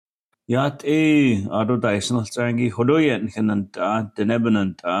Yat ado daisnal tsangi hodoyet nkananta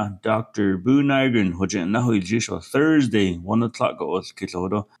denebananta Dr. Bu Nygren hoja nahuil jisho Thursday 1 o'clock os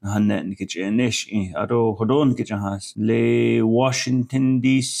kilodo hannet nikijenish ado hodon nikijahas le Washington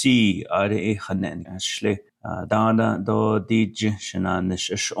DC ade hannet ashle dana do dij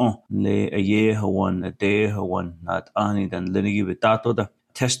shananish ashon le a year one a day one not ani dan linigi bitato da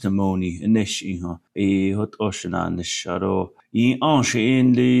testimony inish hot oceanish ado anche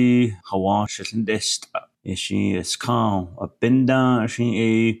in the Hawaii dest she is calm a binda she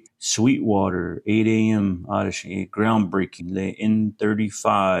a Sweetwater 8 a.m. she groundbreaking le in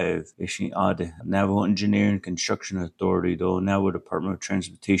 35 she ad Navajo Engineering Construction Authority do Navajo Department of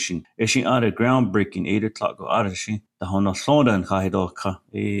Transportation she ad groundbreaking 8 o'clock go she the Hona Slodan ka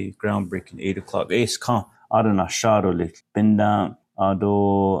a groundbreaking 8 o'clock is calm ad na shadow le binda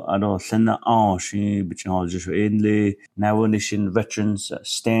ado sena she bitching just in the Navajo Nation veterans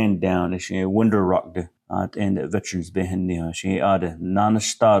stand down she window rock the at end veterans behind she ada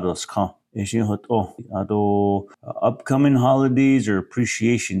non-status ka she hot ado upcoming holidays or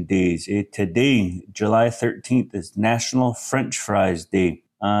appreciation days today July 13th is National French Fries Day.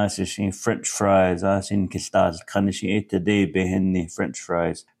 So she French fries. Sin kistas can she today behind French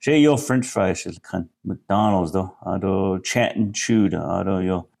fries. She yo French fries is can McDonald's though. Ado chat and chew ado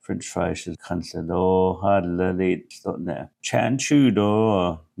yo French fries is can se do had late chat and chew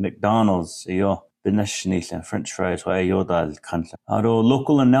do McDonald's yo. Binashnis French fries why yo dal can se. Ado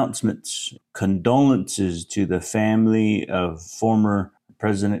local announcements. Condolences to the family of former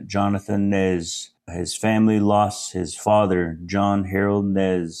President Jonathan Nez. His family lost his father, John Harold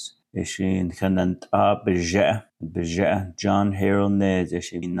Nez. Ishin kananta beja John Harold Nez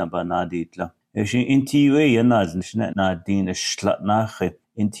ishin nabanaditla. Ishin intiwe yanaz nishna nadin ishlat nache.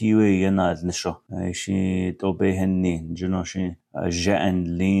 Intiwe yanaz nisho. Ishin tobe henni. Junoshin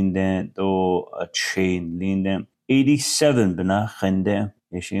jan linden to a chain linden. 87 benachende.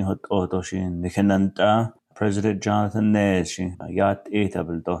 Ishin hot otoshin nikananta. President Jonathan Nez, yat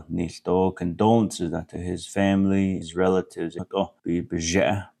etabeldo nilto condolences to his family, his relatives.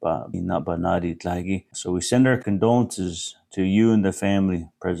 So we send our condolences to you and the family,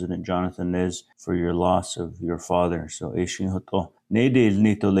 President Jonathan Nez, for your loss of your father. So eshin hoto nedel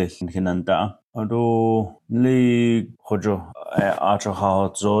nitole kinanda. Ado le hojo a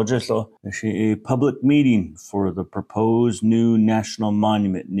public meeting for the proposed new national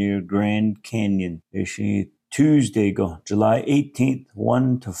monument near Grand Canyon. Tuesday, July 18th,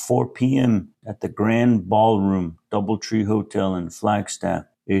 1 to 4 p.m. at the Grand Ballroom, Doubletree Hotel in Flagstaff.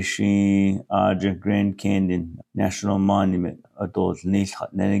 Grand Canyon National Monument. Adult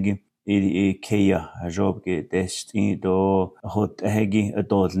Nishat Nenegi. 88 Kaya Ajobke Destiny do Hot Hegi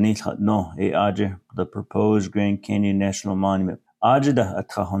Adult Nishat no the proposed Grand Canyon National Monument. Ajida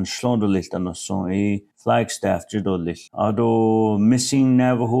Atahon Schlondolit and son Flagstaff Jidolit. Ado missing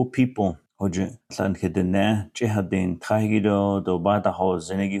Navajo people. Hoje san kedene jehadin tahido do bata ho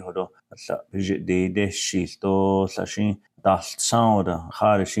zenegi hodo sa de shisto sashin dal sauda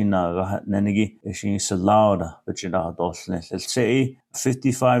harishina gahat nenegi ishin salauda bichida dosne. Let's say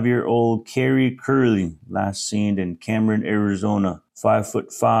 55-year-old Carrie Curley, last seen in Cameron, Arizona,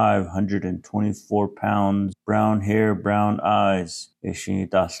 5'5", 124 pounds, brown hair, brown eyes. Ishin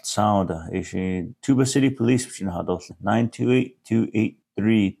dal sauda ishin Tuba City Police bichida dosne 92828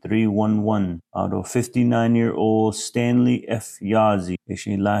 311 out of 59-year-old Stanley F. Yazzie. Is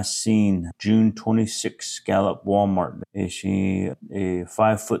she last seen June 26, Gallup, Walmart. Is she a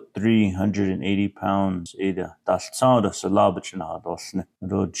 5'3", 180 pounds? Ada Dasauda Salabachana Dosne.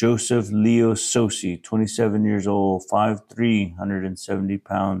 Joseph Leo Sosi, 27 years old, 5'3", 170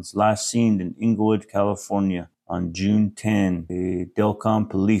 pounds. Last seen in Inglewood, California on June 10. The Delcom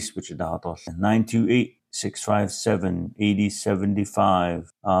Police, which is 928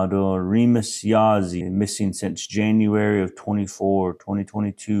 657-8075. Ado Remus Yazi, missing since January of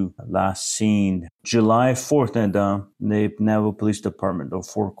 2022. Last seen July 4th and the Navajo Police Department of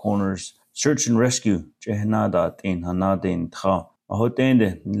Four Corners. Search and rescue. Jehnada in Hanadin Tra.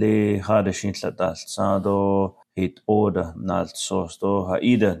 Ahotende le Hadashin Satas Sado. Hit order nal sosto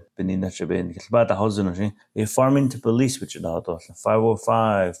haida benina cheben bata hozen a farming to police which it out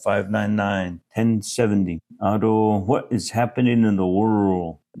 505 599 1070 ado what is happening in the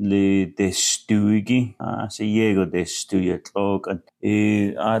world le destuigi se yego destuya talk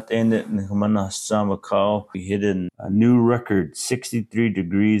at end mana sama call we hit a new record 63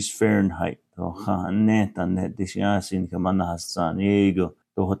 degrees Fahrenheit net this yasin kamana hasan yego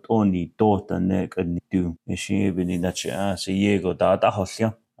hot only daughter neck and do she been in that se yego data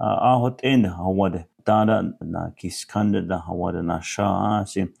hosya hot in hawade Dada na kiskanda da hawada na sha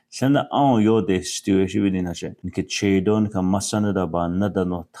si senda an yo de stu shi bidin ha che ke chedon ka masana da ba na da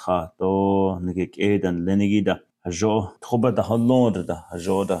no tha to ne ke dan lenigi da jo thoba da halon da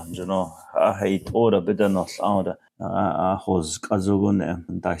jo da jno a hait ora bidan no sa a hoz kazogun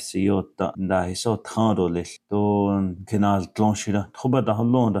da siyota da hiso thado le to kenal tlonshira thoba da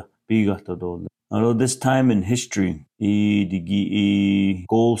halon da biga to do. Although this time in history,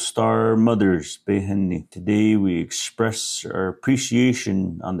 Gold Star Mothers Behenni. Today we express our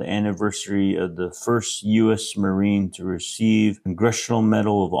appreciation on the anniversary of the first U.S. Marine to receive Congressional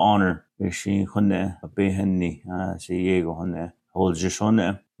Medal of Honor. Ishi Hone Behenni, Siego Hone,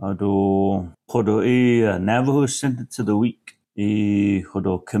 Holjishone, Ado Hodo Navajo sentence of the week.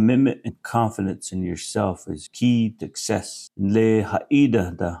 Hodo commitment and confidence in yourself is key to success. Le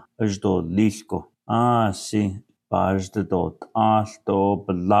haida da ajdo lisko. Si bajda dot alto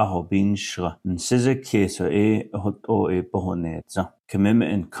balaho binshra. Nsiza keso hoto bohonetza.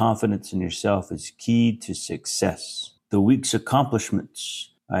 Commitment and confidence in yourself is key to success. The week's accomplishments.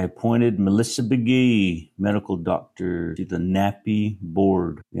 I appointed Melissa Begay, medical doctor, to the NAPI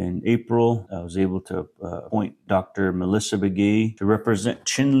board. In April, I was able to appoint Dr. Melissa Begay to represent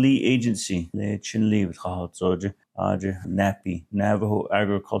Chinle Agency. Chinle with NAPI, Navajo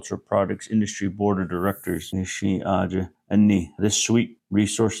Agricultural Products Industry Board of Directors. This week,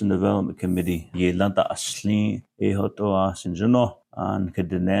 Resource and Development Committee. Yelanta Asli, Ehoto Asinjano. An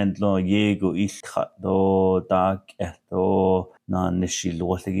kedinendlo yego ilkhat do dag eto na nishi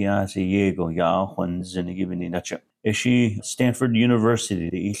lwathigia si yego ya hon zinigi bini nacha. Ishi Stanford University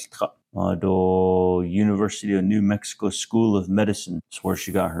the ilkhat do University of New Mexico School of Medicine. That's where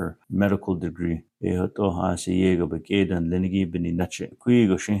she got her medical degree. Ehoto ha si yego bekedan linigi bini nacha.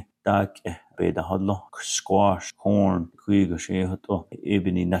 Kuigo shi dag beda hodlo squash corn kuigo shi hoto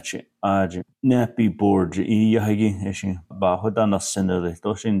ebini nacha. Nappy board yahigi eshi ba hodana senere to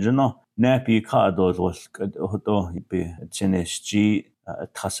shinjino nappy kado was hoto be chinesji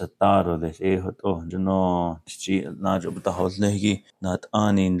tasataro le hoto jino ski najo buta hoslegi not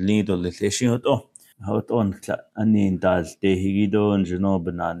anin lido le eshi hoto hoton anin dal de higido jino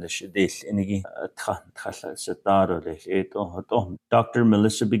banana shidil inigi tasa sataro le eto hoto Dr.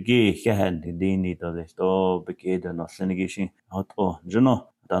 Melissa Begay had dini to le to begay no senigishi hoto jino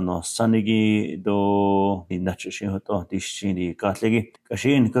Dano sanigi do the natural hoto dishini gatlegi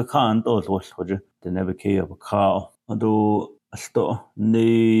kashin kakan do hoja the never key of a cow. Ado asto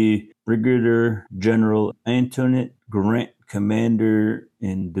the Brigadier General Antoinette Grant, Commander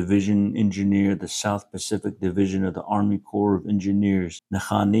and Division Engineer, the South Pacific Division of the Army Corps of Engineers.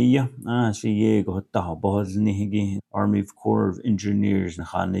 Nakhaniya, siye go ta bozni Army Corps of Engineers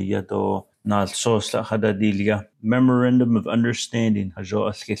nakhaniya do Nal Sosla Hadadilia Memorandum of Understanding Hajo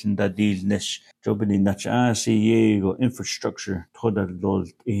Asketin Dadil Nish Jobini Nacha Siego Infrastructure Toda Lol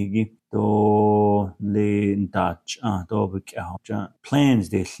Egi Do Le Dach Do Plans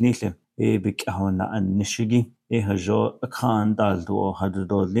de Snithle Bik Ahona and Nishigi Hajo a Khan Dal do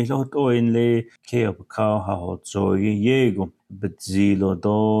Haddo Lilo do in Le Keop Cow Hahot so Yego but Zilo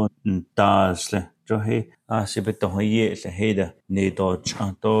do Dasle Johe Sibito Hoye Heda Ne Dodge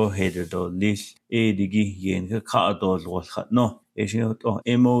Anto Heda do Lis Edigi Yen Kado no Eshiot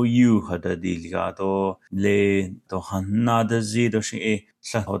MOU Hadadilgado Le do Hanada Zido She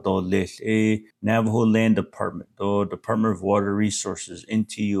Sahodo Lis Navajo Land Department do Department of Water Resources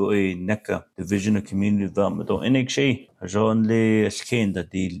NTUA NECA Division of Community Development do NXA Hajon Le Skenda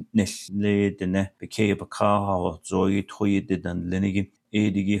di Nis Le Dene Beke Bakaha Zoe Toye Didan Linigi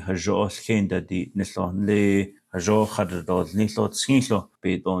Edigi Hajo Skenda di Nislon Le Hajo Hadadod Nislot Skinslo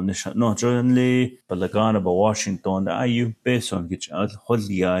Bedo Nisha no Joan Le Balagana ba Washington the IU based on which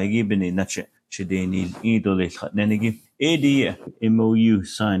Holia Gibini Nache Chideni Idole Nenigi AD MOU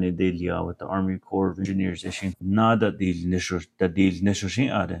signed Delia with the Army Corps of Engineers issue Nada deal Nishur the deal Nishushi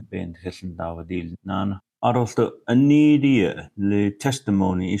Ada Ben Hessen Dava deal Nana Adolfo Anidia le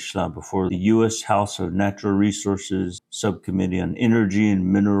testimony Isla before the U.S. House of Natural Resources Subcommittee on Energy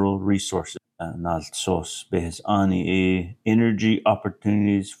and Mineral Resources. Nalsos Behes Ani Energy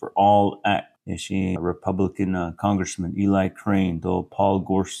Opportunities for All Act. Republican Congressman Eli Crane do Paul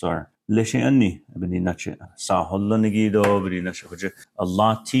Gorsar. Leshe Ani Beni Nache Sa Hollanigi do Beni Nache a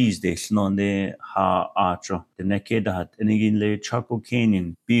lot tease de snonde ha atro the neke da hat enigin le Chaco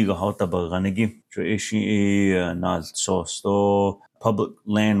Canyon biga hota baganigi so ishi nal so public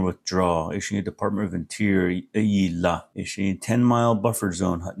land withdrawal ishi Department of Interior la ishi 10-mile buffer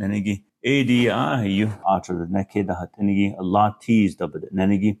zone hat nenigi ADI you atro the neke da hat enigi a lot tease da but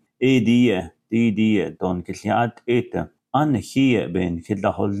nenigi AD DD don kisliat eta an hie ben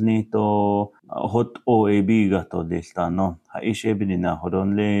kidla holni to hot OAB gato deltano ha ishe benina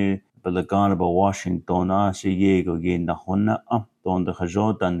hodonle belagan ba Washington se yego gen na honna don de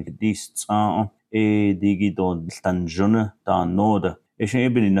hajodan dist digi don stan jona da noda ishe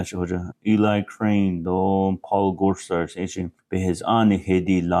benina hoja Eli Crane do Paul Gorsars ishe be his ani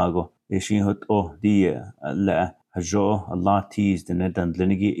hedi lago ishe hot dia la hajo a latis de nedan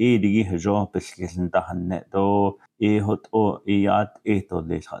linigi digi hajo beskeln da hanne do hot at to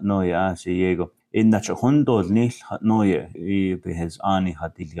le no ya se yego in na hondo nil no ye be his ani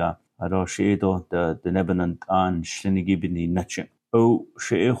hadilga aro shedo de nebenant an slinigi bini nache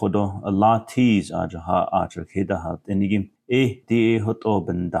she hodo a latis ha keda hat enigi di hot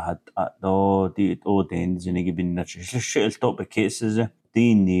ben da hat do di den zinigi bin nache shel to be cases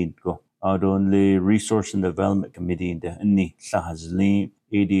di need go out only resource and development committee in the ni sahazli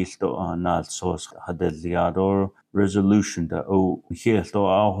sto anal sos hadeliador resolution da here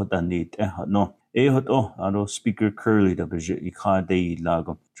sto da need no hot aro speaker Curly da beje ikha de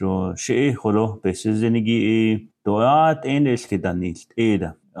lago jo she holo besezenigi doat endes ke da need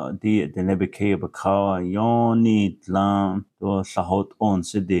da di de nebeke ba ka yoni tlam do sahot on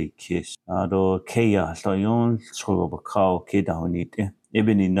se de kiss aro kea sto yon scho ba ka ke da need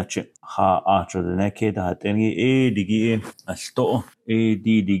ebeni nache ha atra de neke da tengi digi sto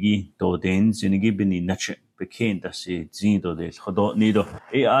digi do den zinigi beni nache bekend da se zindo de khodo nido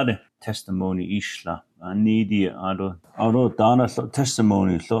ade testimony ishla nidi ado dana so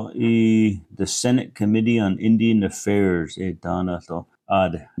testimony so the Senate Committee on Indian Affairs dana so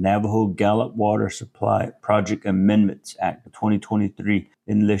ad Navajo Gallup Water Supply Project Amendments Act 2023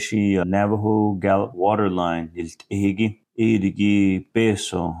 in lishi Navajo Gallup Water Line is higi digi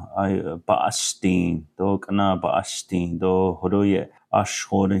peso baastin do kana baastin do hodoye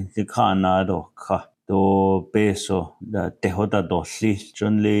ashore ke kana do ka do peso da tehoda dosli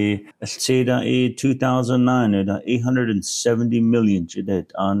junle seda 2009 da 870 million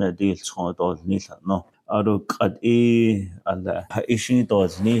jidet ana deal do nila no aro qad ala ishin do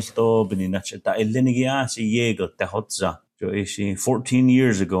nisto bininacha da elinigi asi yego tehotza jo 14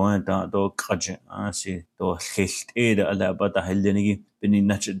 years ago da do qaj asi do khilt da ala bata helinigi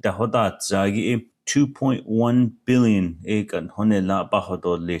bininacha da hoda zagi 2.1 billion kan honela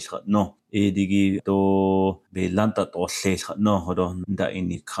bahodo lesha no digi do be lanta to lesha no hodo da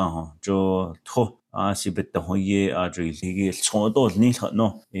ini kha jo tho si bet ho ye adri ligi chodo ni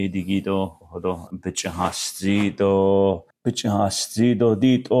no digi do hodo bitch hasti do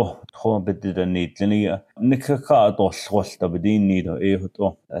dit tho bet da nit ni nikha do swal da bedin ni do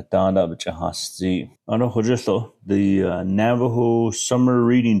hodo da bitch hasti ano hojo the Navajo Summer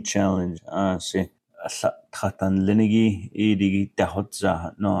Reading Challenge si Tratan Linigi digi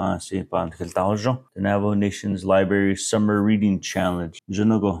tahotza no se pan khiltajo the Navajo Nation's Library Summer Reading Challenge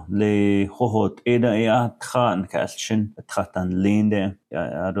junogo le hohot eda tran kalchin tratan lende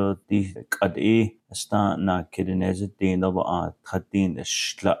ado di qad sta na kidineze de no tratin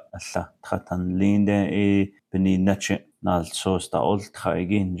shla alla tratan lende beni nache nal sosta ol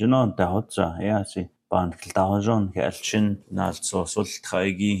traigin juno tahotza si ban kiltajon kelchin nal so sul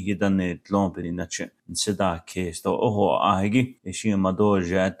traigi gidan tlon beni nache sida case to ahigi ishi mado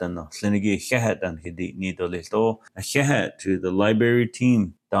jatan slinigi hehadan hidi nidolito a head to the library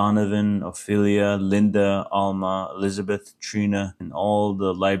team Donovan, Ophelia, Linda, Alma, Elizabeth, Trina, and all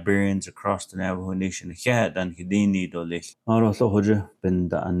the librarians across the Navajo Nation. Hehadan hidi nidolis. Aro so hoja ben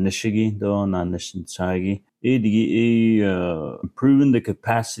da anishigi do na nishin tsagi. Improving the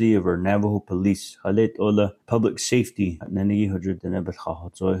capacity of our Navajo police. Halet ola public safety. Nanigi hoja denebel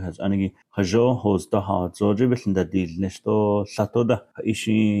khahotzoy has anigi hajo hos da zoje besen da dil nesto satoda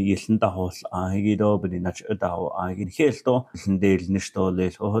ishi yelin da hos ahigi do beni nach da ahigi helto del nesto le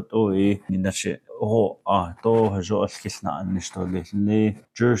hoto ni nach to hajo alkisna nesto le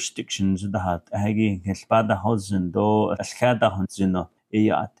jurisdictions da hat ahigi helpada hosen do alkhada honzino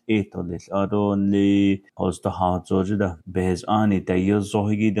at etolis adon le hos da zoje da bez ani da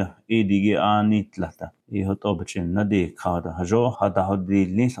yozohigi da digi ani tlata hoto bachin na de khada hajo hada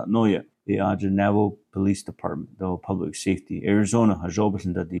hodil ni noya the Navajo Police Department, the Public Safety, Arizona,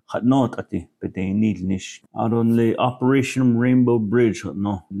 Hajobasan da di not ati bede need nish. Aron le Operation Rainbow Bridge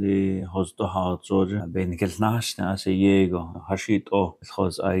no le hosdo ha zoja ben kelnash na se yego hashit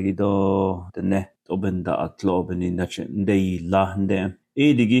hos aigido the ne oben da atlo ben in nach de lahande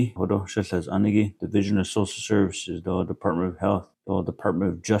digi hodo shas anigi Division of Social Services, the Department of Health, the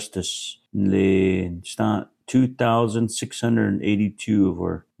Department of Justice le sta 2,682 of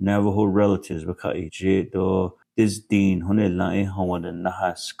our Navajo relatives do Disdeen Honela Hawan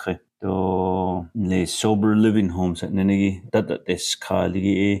Nahas do le sober living homes nenegi dat des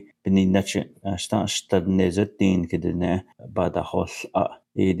kaligi bini nache stad nezatin kedene bada hol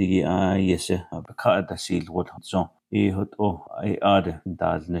edigi yese baka da sil wot so hot ade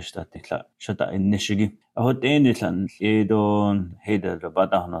dal nesta tikla shata inishigi hot enitlan edon heder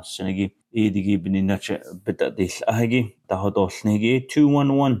bada hana senegi edigi bini nache bita dis ahigi da hot olnegi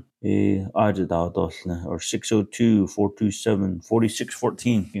 211 ade da dolne or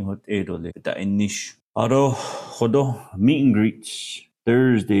 602-427-4614 hot edole da inish aro khodo meet and greets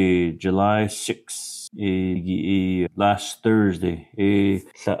Thursday, July 6th, last Thursday,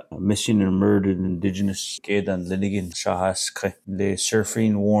 missing and murdered indigenous Kedan Linigan Shahaskre, le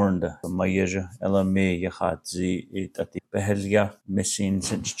surfing warned Mayeja LMA Yahadzi Ati Behelga, missing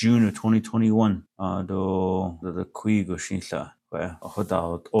since June of 2021. The Quigo Shinla, where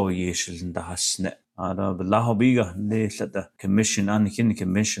Hodao Oyeshil in the Hasnet. Lahobiga neil the commission and kin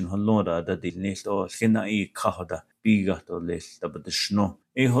commission holloda that the neil or kina kahoda biga to list but the snow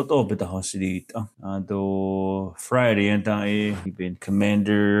hot over the hosidita do Friday and been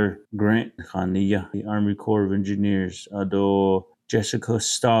Commander Grant Khania the Army Corps of Engineers Jessica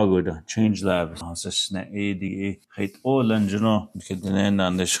Stargood Change Labs hasna ADA height all and kidnen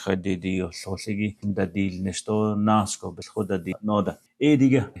and the shadidi or sosigi the deal nesto nasco but hoda di noda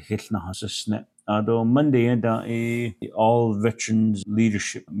ADA hitna hasna Monday and all veterans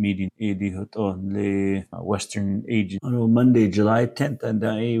leadership meeting the Western Agent. Monday, July 10th, and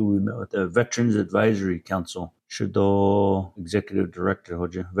we met with the Veterans Advisory Council. Shudo Executive Director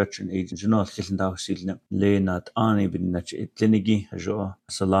Hoja Veteran Agent Khilndaw Silna Lenat Ani bin Nach Klinigi Jo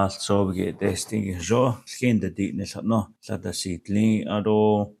Salat Sobge Desting Jo Skin the Deepness no Lada Sitli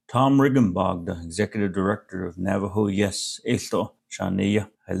Ado Tom Riggenbog, the Executive Director of Navajo Yes Esto Shania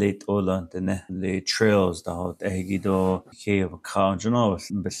Halit Ola the Le Trails the Hot Egido K of a car Jano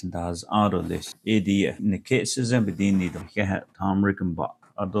Bessendas Ado List Edi in the cases and Bedini the Tom Riggenbog.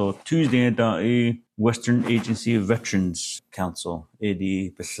 Although Tuesday at Western Agency of Veterans Council, Edi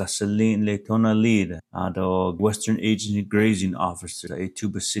Beslasalin Letona lead, Western Agency Grazing Officer,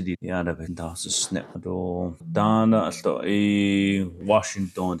 Tuba City, the other snap, Dana,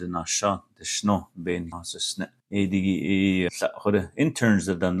 Washington, the Nasha, the snow, Ben snap, Edi interns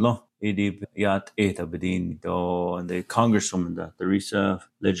that done law. Edi Yat Eta Bedin do and the Congresswoman da Teresa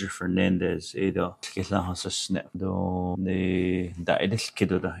Ledger Fernandez Edo Kitla Hasasnep do the Edis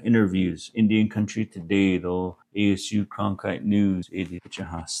Kiddo interviews Indian Country Today do ASU Cronkite News Edi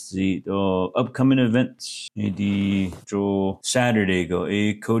Chahas the upcoming events Edi Joe Saturday go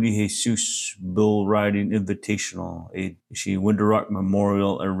Cody Jesus Bull Riding Invitational she Winter Rock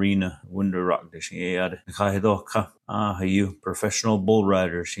Memorial Arena Winter Rock she ad you professional bull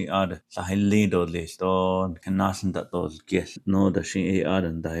rider she ad Lido list on Kanasan that those guess no that she ad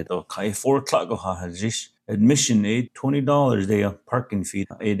and died or Kai 4 o'clock go admission $20 they are parking fee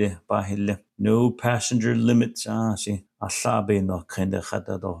by no passenger limits see Asabe no kinda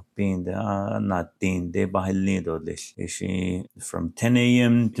khata being the not din de bahilido this she from 10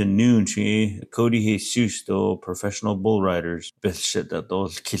 a.m. to noon she Cody Jesus do professional bull riders best that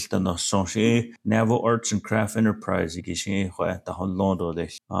those kilta no so she Naval Arts and Craft Enterprise she the hollondo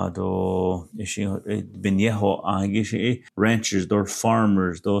this do she been yeho she ranchers or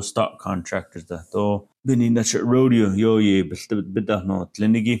farmers those stock contractors that do been that rodeo yo ye bit no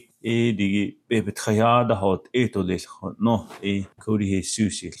tlinigi digi betkhayada hot etolil no Cody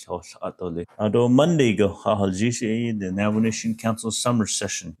Jesus hot atole Monday go halji the Navajo Nation Council summer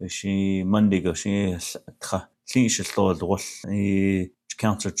session she Monday go she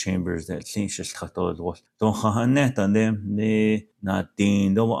council chambers that clinches khatol was don khanet and them not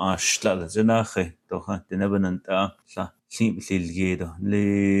din do ashla zenache do khat nebenant sa simple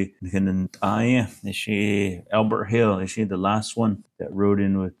le nebenant she Albert Hill she the last one that rode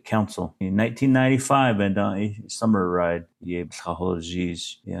in with council in 1995 and a summer ride ye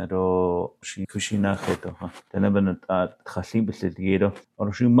khahojis ya do she kushina khato nebenant khasim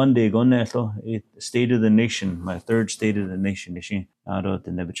or she Monday go neto State of the Nation my third State of the Nation she the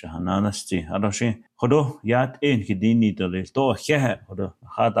Nebucha Hananasti, Adoshi, Hodo, Yat in Hidini to the store, Hodo,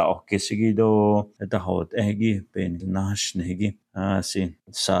 Hada or Kisigido, at the hot Egi, Ben Nash Negi, see,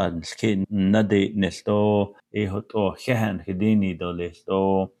 Sad, Skin, Nade, Nesto, Ehot or Hehan Hidini to the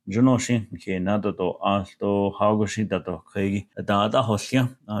store, Junoshin, Kenado to Asto, Hagoshi, Dato Kegi, Dada Hosia,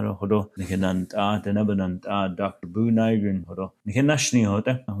 Hodo, Nikenant, the Nebenant, Dr. Nygren, Hodo, Nikenashni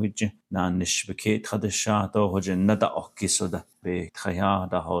Hoda, which Nanish Beke Hadeshato, Hojan Nada Okisoda. Be khaya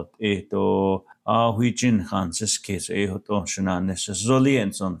da hot to huichin Francis case hoto shananes zoli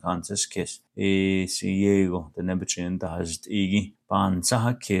and son Francis case siego the nebachin da has igi ban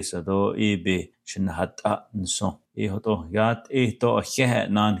saha kesa do ebe sin hat so hodo yat to he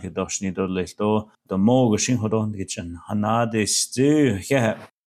nan ke doshni do le do mogo sin hodo kitchen hanade stu he